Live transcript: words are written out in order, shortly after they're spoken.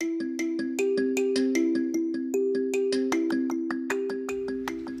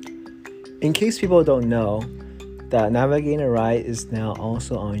In case people don't know, that Navigating the Rise is now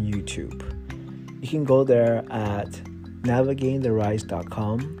also on YouTube. You can go there at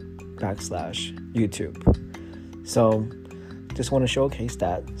navigatingtherise.com/YouTube. So just want to showcase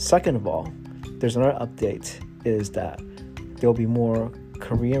that. Second of all, there's another update is that there'll be more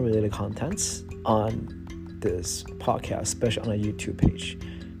Korean related contents on this podcast, especially on a YouTube page,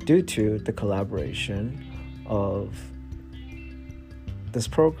 due to the collaboration of this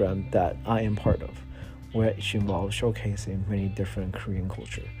program that I am part of, which involves showcasing many different Korean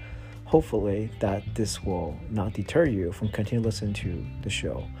culture. Hopefully that this will not deter you from continuing to listen to the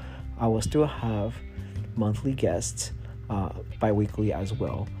show. I will still have monthly guests, bi-weekly as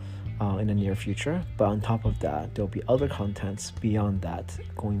well, in the near future. But on top of that, there'll be other contents beyond that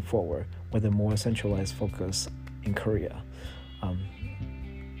going forward with a more centralized focus in Korea.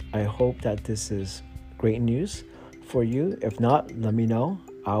 I hope that this is great news for you. If not, let me know.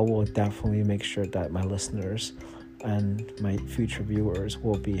 I will definitely make sure that my listeners and my future viewers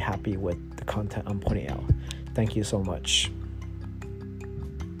will be happy with the content I'm putting out. Thank you so much.